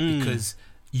 because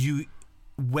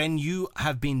when you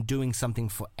have been doing something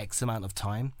for X amount of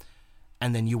time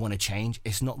and then you want to change,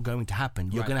 it's not going to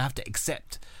happen. You're going to have to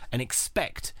accept and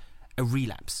expect a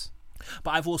relapse.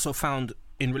 But I've also found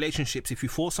in relationships, if you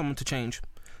force someone to change,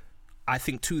 I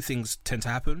think two things tend to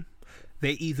happen.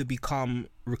 They either become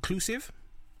reclusive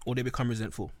or they become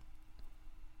resentful.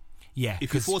 Yeah,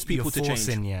 if you force people to change,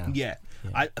 yeah.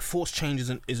 Forced change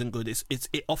isn't good.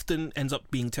 It often ends up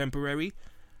being temporary,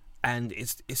 and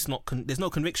it's not. There's no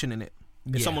conviction in it.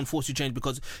 If someone forces you to change,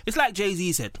 because it's like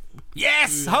Jay-Z said.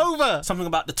 Yes, Hover. Something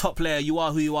about the top layer. You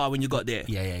are who you are when you got there.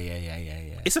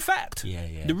 Yeah. It's a fact.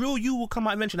 Yeah. The real you will come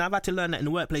out eventually. I've had to learn that in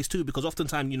the workplace too, because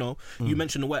oftentimes, you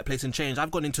mentioned the workplace and change.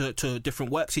 I've gone into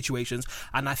different work situations,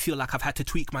 and I feel like I've had to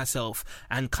tweak myself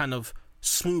and kind of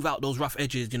smooth out those rough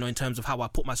edges, in terms of how I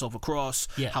put myself across,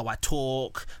 how I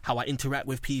talk, how I interact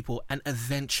with people, and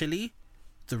eventually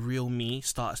the real me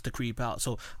starts to creep out.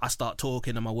 So I start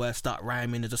talking and my words start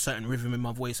rhyming. There's a certain rhythm in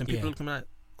my voice, and people look at me like,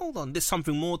 hold on, there's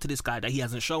something more to this guy that he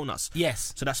hasn't shown us.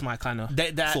 Yes. So that's my kind of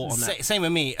thought on that. Same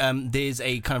with me. There's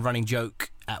a kind of running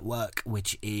joke at work,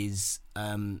 which is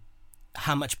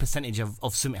how much percentage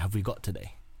of Summit have we got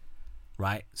today?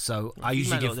 Right? So I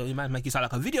usually you might make you sound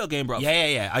like a video game, bro.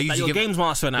 Yeah. I usually like your games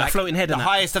master and that floating head. The and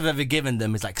highest I've ever given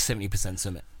them is like 70%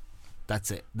 Summit. That's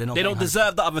it. They don't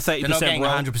deserve the other 30%. They're not getting bro.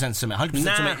 100% Summit.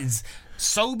 100% Summit is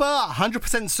sober.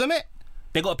 100% Summit.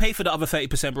 They got to pay for the other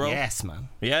 30%, bro. Yes, man.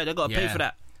 Yeah, they got to pay for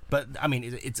that. But I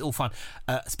mean, it's all fun.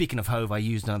 Speaking of Hove, I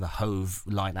used another Hove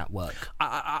line at work.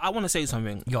 I want to say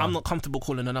something. I'm not comfortable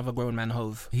calling another grown man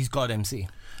Hove. He's God MC.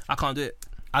 I can't do it.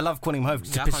 I love calling him Hove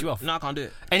to piss you off. No, I can't do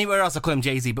it. Anywhere else, I call him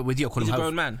Jay-Z, but with you, I call him Hove. He's a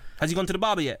grown man. Has he gone to the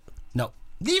barber yet? No.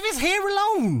 Leave his hair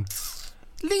alone.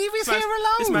 Leave his hair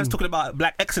alone. This man's talking about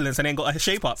black excellence and ain't got a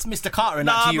shape up. It's Mr. Carter and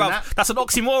that to you, bro. That's an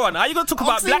oxymoron. How you going to talk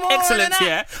about black excellence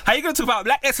here? How you going to talk about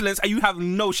black excellence and you have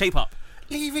no shape up?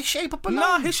 Leave his shape up alone.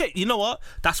 Nah, his shape. You know what?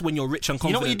 That's when you're rich and confident.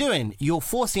 You know what you're doing? You're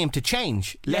forcing him to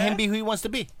change. Let him be who he wants to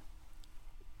be.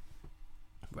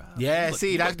 Bro,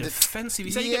 see, that's defensive.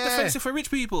 You say you get defensive for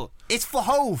rich people. It's for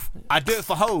Hove. I do it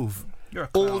for Hove. You're a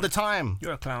clown. All the time.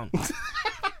 You're a clown.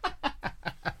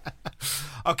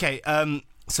 Okay,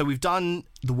 so we've done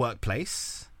the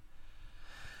workplace.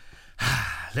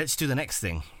 Let's do the next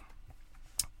thing.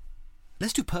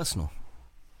 Let's do personal.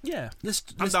 Yeah,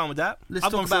 I'm down with that.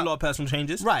 I've gone through a lot of personal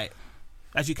changes. Right.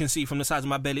 As you can see from the size of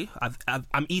my belly,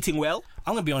 I'm eating well.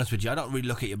 I'm going to be honest with you. I don't really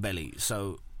look at your belly,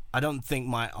 so I don't think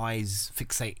my eyes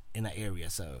fixate in that area.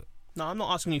 So no, I'm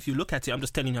not asking you if you look at it. I'm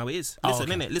just telling you how it is. Listen,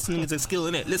 innit? Listening is a skill,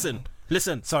 innit?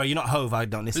 Listen. Sorry, you're not Hove. I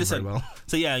don't listen very well.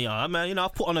 So yeah,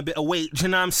 I've put on a bit of weight. You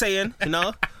know what I'm saying?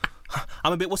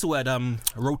 I'm a bit, what's the word?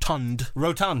 Rotund.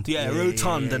 Rotund. Yeah,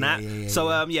 rotund and that.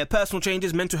 So personal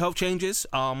changes, mental health changes.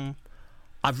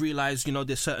 I've realised,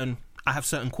 I have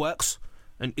certain quirks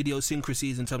and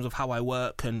idiosyncrasies in terms of how I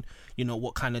work and,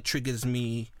 what kind of triggers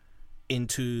me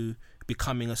into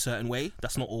becoming a certain way.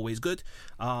 That's not always good.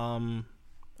 And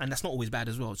that's not always bad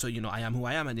as well. So, I am who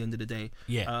I am at the end of the day.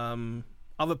 Yeah.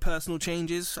 Other personal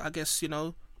changes, I guess,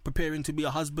 preparing to be a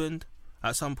husband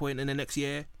at some point in the next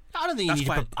year. I don't think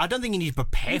you need to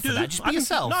prepare for that. Just be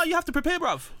yourself. No, you have to prepare,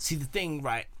 bruv. See, the thing,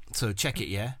 right? So check it,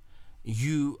 yeah?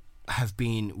 You have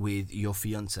been with your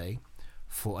fiance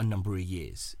for a number of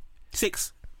years.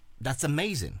 6. That's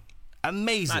amazing.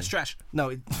 Amazing. That's trash.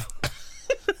 No.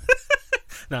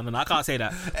 No, I can't say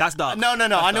that. That's dark. No. That's I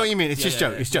know dark. what you mean. It's just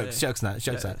jokes. Yeah, It's jokes. Jokes and that.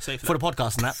 Jokes and that. Safe For the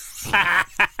podcast and that.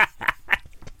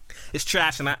 It's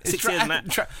trash and that. 6 years and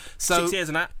that. So 6 years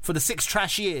and that. For the 6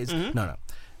 trash years. Mm-hmm. No.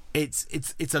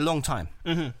 It's a long time.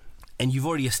 Mm-hmm. And you've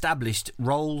already established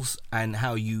roles and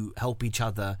how you help each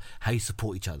other, how you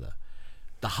support each other.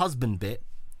 The husband bit,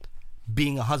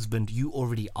 being a husband, you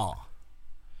already are.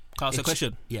 Can I ask a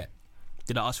question? Yeah.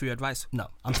 Did I ask for your advice? No,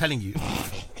 I'm telling you.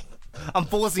 I'm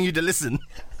forcing you to listen.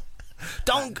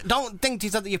 Don't think to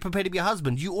yourself that you're prepared to be a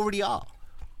husband. You already are.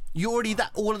 You're already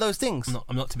all of those things. No,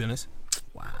 I'm not, to be honest.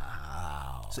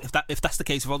 Wow. So if that's the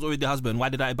case, if I was already the husband, why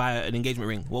did I buy an engagement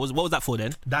ring? What was that for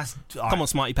then? Come on,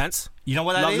 smarty pants. You know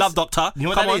what that is? Love doctor. You know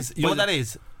what that is? You know what that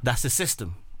is? That's the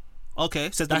system.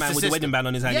 Okay, says the man with the wedding band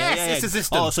on his hand. Yes, yeah. it's the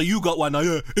system. Oh, so you got one now?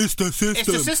 Yeah, it's the system. It's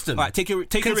the system. All right, take your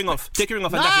ring off. Take your ring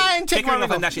off and dash it. Take your ring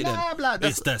off and dash it then.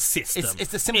 It's the system.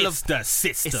 It's the symbol of the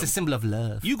system. It's the symbol of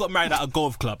love. You got married at a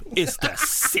golf club. It's the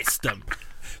system.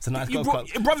 It's a nice golf club.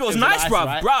 Bruv, it was nice, bruv.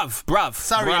 Right? Bruv.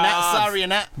 Sorry,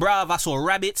 Annette. Bruv, I saw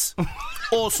rabbits.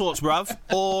 All sorts, bruv.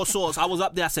 All sorts. I was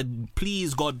up there. I said,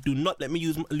 please, God, do not let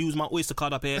me lose my Oyster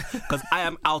card up here because I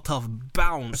am out of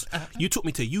bounds. You took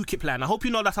me to UKIP land. I hope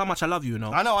you know that's how much I love you,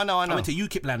 I know. I went to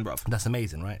UKIP land, bruv. That's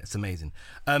amazing, right? It's amazing.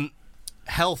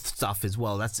 Health stuff as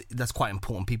well. That's quite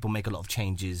important. People make a lot of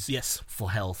changes. Yes. For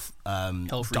health.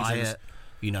 Health diet.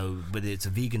 reasons. Whether it's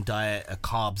a vegan diet, a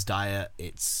carbs diet,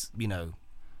 it's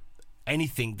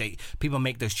anything. People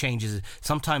make those changes.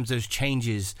 Sometimes those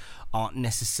changes aren't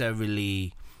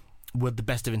necessarily with the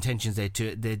best of intentions. They're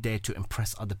there to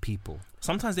impress other people.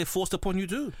 Sometimes they're forced upon you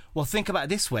too. Well, think about it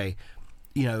this way.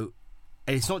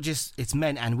 It's not just it's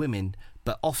men and women,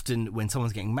 but often when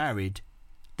someone's getting married,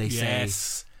 they say,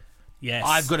 Yes.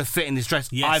 I've got to fit in this dress.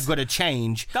 Yes. I've got to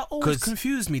change. That always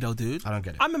confused me though, dude. I don't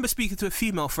get it. I remember speaking to a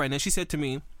female friend and she said to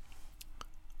me,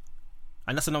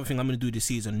 and that's another thing I'm going to do this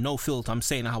season. No filter. I'm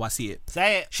saying how I see it.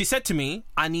 Say it. She said to me,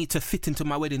 I need to fit into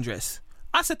my wedding dress.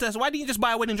 I said to her, why didn't you just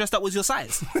buy a wedding dress that was your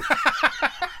size? Am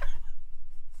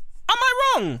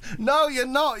I wrong? No, you're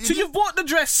not. So you've bought the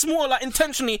dress smaller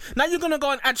intentionally. Now you're going to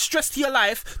go and add stress to your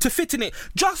life to fit in it.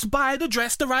 Just buy the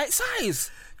dress the right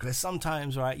size. Because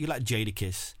sometimes, right, you're like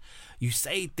Jadakiss. You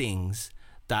say things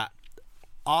that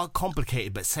are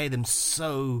complicated, but say them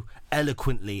so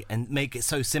eloquently and make it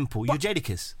so simple. You're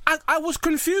Jadakiss. I was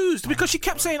confused because she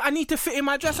kept saying, I need to fit in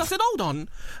my dress. I said, hold on.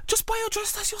 Just buy your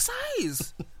dress that's your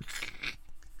size.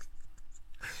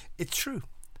 It's true.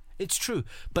 It's true.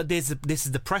 But this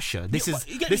is the pressure. This is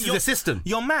your- the system.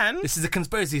 Your man... This is a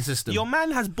conspiracy system. Your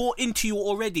man has bought into you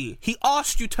already. He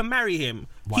asked you to marry him.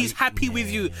 He's happy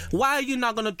with you. Why are you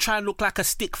not going to try and look like a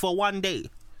stick for one day?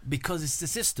 Because it's the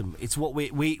system. It's what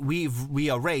we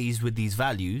are raised with, these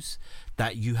values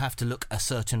that you have to look a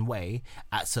certain way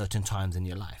at certain times in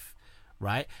your life,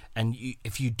 right? And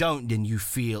if you don't, then you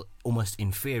feel almost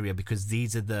inferior because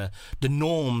these are the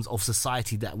norms of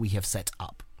society that we have set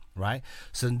up, right?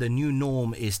 So the new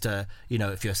norm is to,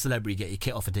 if you're a celebrity, get your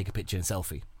kit off and take a picture and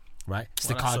selfie. Right, it's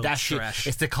Well, the that's so Kardashian. trash.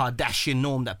 It's the Kardashian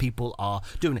norm that people are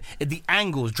doing. The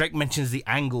angles. Drake mentions the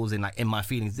angles in My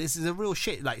Feelings. This is a real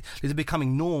shit. Like, these are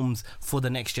becoming norms for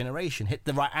the next generation. Hit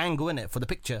the right angle in it for the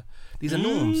picture. These are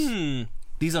norms.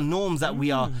 These are norms that we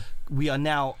are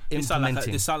now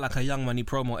implementing. This sound like a Young Money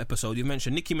promo episode. You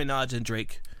mentioned Nicki Minaj and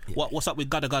Drake. Yeah. What's up with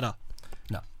Gada Gada?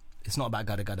 No, it's not about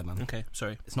Gada Gada, man. Okay,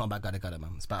 sorry. It's not about Gada Gada,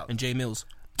 man. It's about And Jay Mills.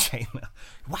 Jay Mills.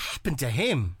 What happened to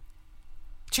him?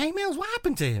 Jay Mills. What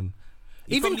happened to him?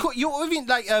 Even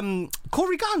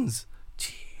Corey Guns.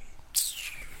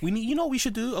 We need. We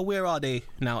should do a Where Are They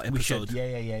Now episode.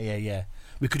 Yeah.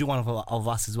 We could do one of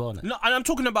us as well. No, and I'm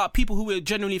talking about people who we're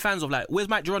genuinely fans of. Like, where's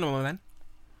Mike Geronimo, man?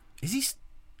 Is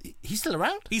he's still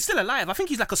around? He's still alive. I think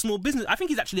he's like a small business. I think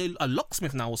he's actually a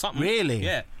locksmith now or something. Really?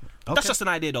 Yeah. Okay. That's just an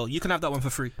idea, though. You can have that one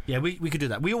for free. Yeah, we could do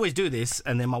that. We always do this,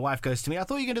 and then my wife goes to me, I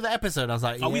thought you were going to do that episode. I was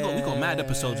like, Oh, we got mad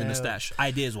episodes in the stash.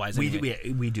 Ideas-wise,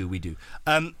 anyway. We do.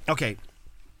 Okay,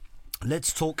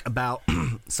 let's talk about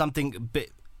something a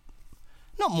bit,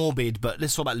 not morbid, but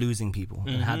let's talk about losing people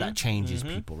and how that changes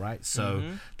people, right? So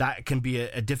that can be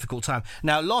a difficult time.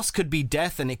 Now, loss could be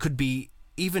death, and it could be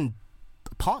even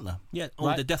a partner. Yeah, or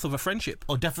right? the death of a friendship.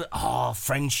 Or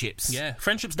friendships. Yeah,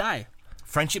 friendships die.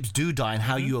 Friendships do die, and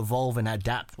how you evolve and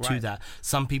adapt to Right. that.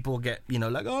 Some people get,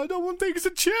 like, I don't want things to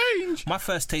change. My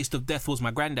first taste of death was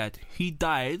my granddad. He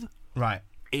died Right.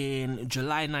 in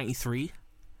July 93,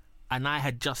 and I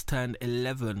had just turned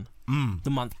 11 the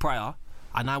month prior,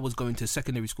 and I was going to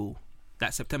secondary school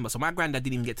that September. So my granddad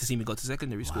didn't even get to see me go to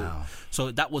secondary school. Wow.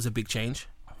 So that was a big change.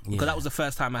 Because that was the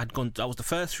first time I had gone. That was the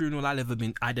first funeral I'd ever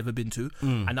been to,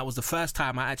 and that was the first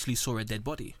time I actually saw a dead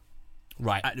body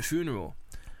Right. at the funeral,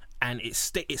 and it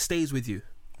stays with you.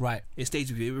 Right. It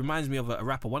stays with you. It reminds me of a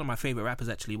rapper. One of my favorite rappers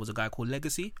actually was a guy called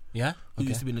Legacy, Yeah. who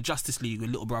used to be in the Justice League with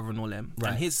Little Brother and all them.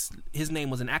 Right. And his name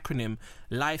was an acronym: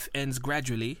 Life ends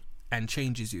gradually and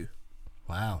changes you.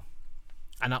 Wow.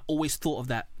 And I always thought of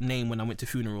that name when I went to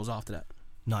funerals after that.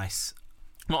 Nice.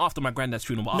 Not after my granddad's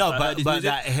funeral, but No, after I heard his but music,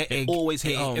 that it always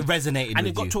hit home. It resonated And with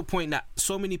it got you. to a point that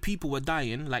so many people were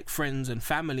dying, like friends and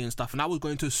family and stuff, and I was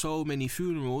going to so many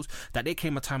funerals that there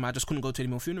came a time I just couldn't go to any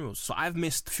more funerals. So I've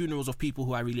missed funerals of people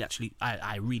who I really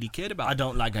cared about. I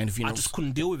don't like going to I funerals. just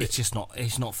couldn't deal with it.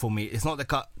 It's not for me. It's not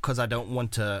because I don't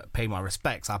want to pay my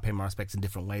respects. I pay my respects in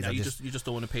different ways. Yeah, you just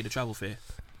don't want to pay the travel fare.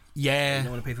 You yeah.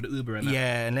 don't want to pay for the Uber and that.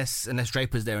 Yeah, unless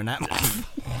Draper's there and that.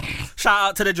 Shout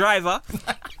out to the driver.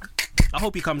 I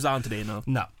hope he comes down today, no?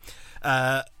 No.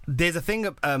 There's a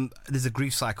thing, there's a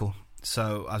grief cycle.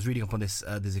 So I was reading up on this.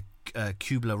 There's a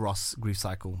Kubler-Ross grief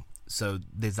cycle. So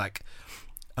there's like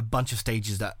a bunch of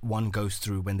stages that one goes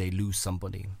through when they lose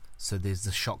somebody. So there's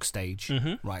the shock stage,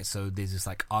 right? So there's this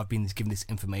like, I've been given this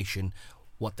information.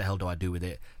 What the hell do I do with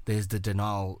it? There's the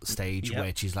denial stage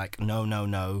where she's like,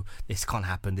 no, this can't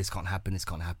happen, this can't happen, this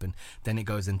can't happen. Then it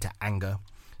goes into anger.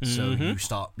 So you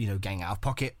start, getting out of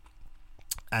pocket.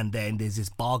 And then there's this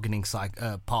bargaining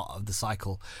part of the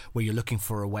cycle where you're looking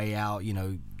for a way out.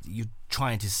 You're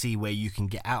trying to see where you can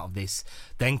get out of this.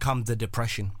 Then comes the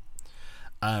depression.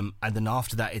 And then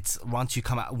after that, it's once you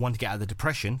want to get out of the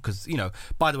depression, because,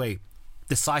 by the way,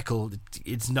 the cycle,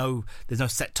 there's no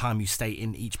set time you stay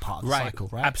in each part of the cycle,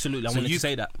 right? Absolutely. I wanted to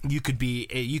say that. You could be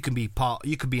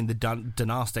in the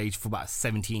denial stage for about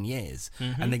 17 years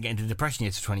and then get into the depression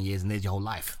years for 20 years, and there's your whole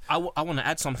life. I want to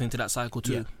add something to that cycle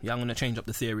too. Yeah. Yeah, I'm going to change up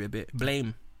the theory a bit.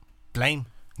 Blame.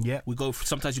 Yeah.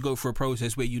 Sometimes you go through a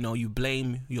process where you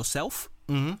blame yourself,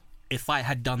 and if I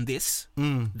had done this,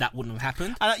 that wouldn't have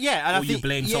happened. And I or you think,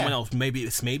 blame someone else. Maybe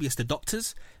it's the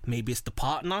doctors. Maybe it's the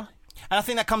partner. And I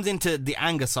think that comes into the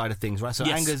anger side of things, right? So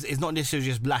Yes. anger is not necessarily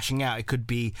just lashing out. It could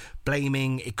be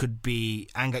blaming. It could be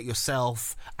anger at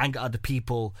yourself, anger at other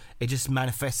people. It just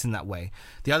manifests in that way.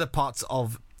 The other parts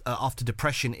of after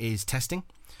depression is testing.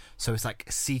 So it's like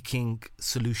seeking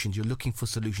solutions. You're looking for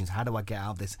solutions. How do I get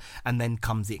out of this? And then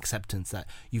comes the acceptance that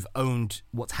you've owned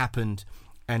what's happened,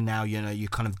 and now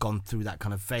you've kind of gone through that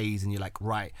kind of phase, and you're like,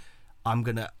 right, I'm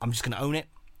just gonna own it.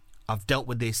 I've dealt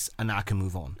with this, and now I can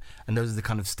move on. And those are the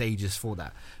kind of stages for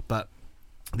that. But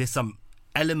there's some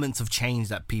elements of change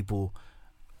that people,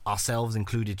 ourselves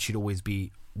included, should always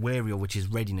be wary of, which is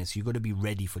readiness. You've got to be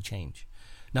ready for change.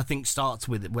 Nothing starts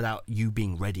without you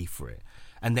being ready for it,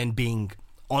 and then being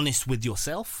honest with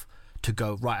yourself to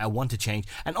go, right, I want to change,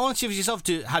 and honest with yourself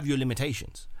to have your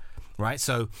limitations, right?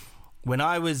 So when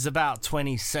I was about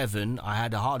 27, I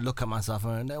had a hard look at myself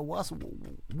and what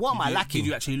am I lacking? Did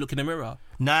you actually look in the mirror?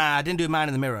 Nah, I didn't do a man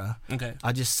in the mirror. Okay.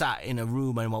 I just sat in a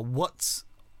room and went,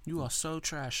 You are so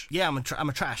trash. Yeah, I'm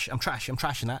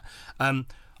trashing that.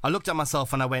 I looked at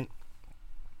myself and I went,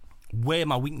 where are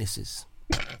my weaknesses?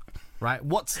 Right?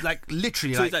 What's like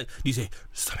literally So like, it's like, you say,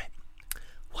 Summit,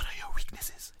 what are your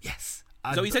weaknesses? yes.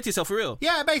 So you said to yourself for real?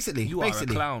 Yeah, basically. You are a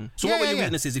clown. So Yeah, what were yeah, your yeah.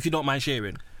 weaknesses, if you don't mind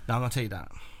sharing? No, I'm gonna tell you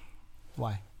that.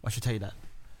 Why? I should tell you that.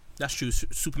 That's true.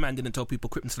 Superman didn't tell people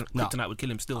kryptonite would kill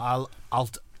him still.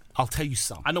 I'll tell you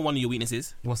some. I know one of your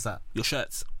weaknesses. What's that? Your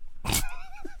shirts.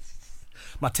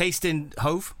 My taste in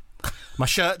Hove, my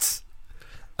shirts.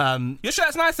 Your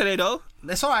shirt's nice today, though.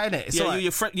 It's alright, isn't it? It's Yeah,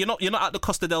 alright. you're not at the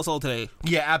Costa del Sol today.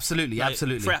 Yeah, absolutely, Like,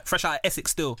 absolutely. Fresh out of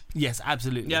Essex still. Yes,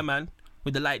 absolutely. Yeah, man.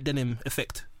 With the light denim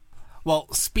effect. Well,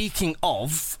 speaking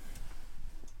of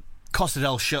Costa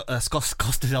del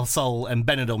Sol and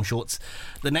Benidorm shorts,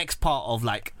 the next part of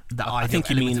like the I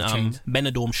think you mean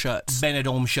Benidorm shirts.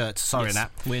 Benidorm shirts. Sorry, Yes. Nat.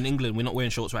 We're in England. We're not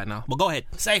wearing shorts right now. But go ahead.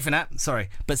 Safe in that. Sorry,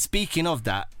 but speaking of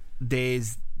that,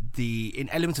 there's in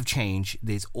elements of change.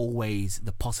 There's always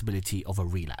the possibility of a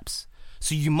relapse.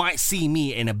 So you might see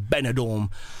me in a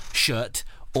Benidorm shirt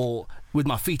or with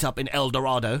my feet up in El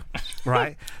Dorado,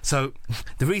 right? So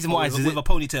the reason why is with a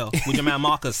ponytail with your man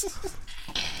Marcus.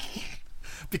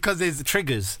 because there's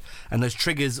triggers, and those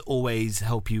triggers always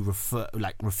help you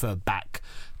refer back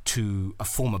to a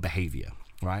former behavior,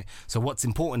 right? So what's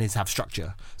important is have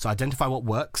structure. So identify what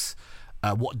works,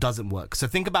 what doesn't work. So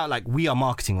think about like we are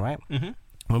marketing, right? Mm-hmm.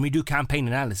 When we do campaign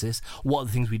analysis, what are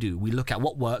the things we do? We look at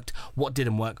what worked, what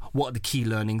didn't work, what are the key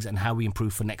learnings, and how we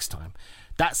improve for next time.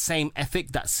 That same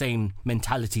ethic, that same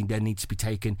mentality then needs to be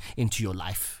taken into your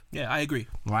life. Yeah, I agree.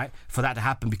 Right? For that to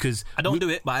happen, because I don't do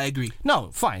it, but I agree. No,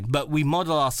 fine. But we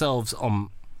model ourselves on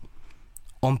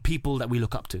people that we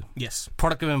look up to. Yes.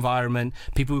 Product of environment,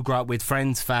 people who grow up with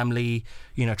friends, family,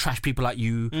 trash people like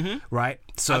you, right?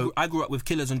 So I grew up with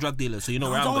killers and drug dealers, so you know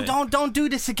where I'm going. don't do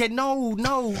this again. No.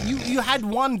 You had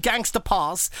one gangster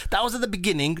pass. That was at the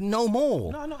beginning. No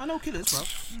more. No, I know killers,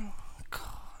 bro. God.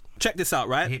 Check this out,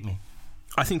 right? Hit me.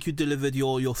 I think you delivered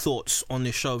your thoughts on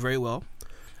this show very well.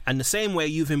 And the same way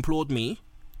you've implored me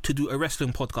to do a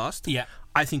wrestling podcast, Yeah.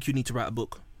 I think you need to write a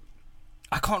book.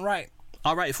 I can't write.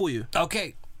 I'll write it for you.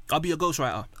 Okay. I'll be a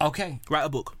ghostwriter. Okay. Write a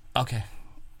book. Okay.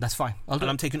 That's fine. I'll do And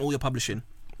it. I'm taking all your publishing.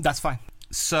 That's fine.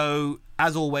 So,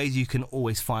 as always, you can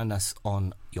always find us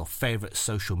on your favourite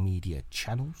social media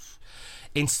channels.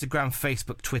 Instagram,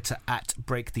 Facebook, Twitter, at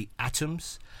Break the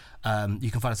Atoms.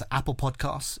 You can find us at Apple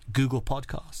Podcasts, Google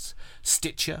Podcasts,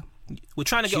 Stitcher, We're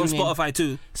trying to get on Tune in. Spotify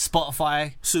too,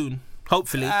 Spotify. soon.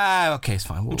 Hopefully. Okay, it's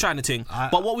fine. I'm trying to think.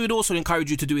 But what we would also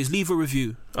encourage you to do is leave a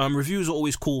review. Reviews are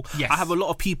always cool. Yes. I have a lot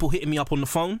of people hitting me up on the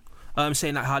phone.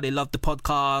 Saying like how they love the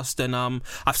podcast, and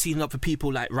I've seen other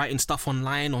people like writing stuff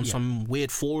online on some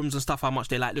weird forums and stuff, how much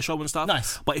they like the show and stuff.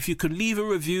 Nice. But if you could leave a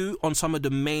review on some of the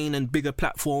main and bigger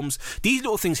platforms, these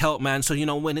little things help, man. So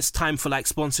when it's time for like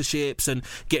sponsorships and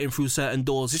getting through certain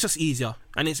doors, it's just easier.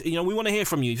 And it's we want to hear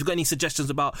from you. If you've got any suggestions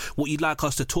about what you'd like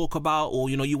us to talk about, or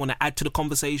you want to add to the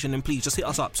conversation, then please just hit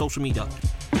us up. Social media.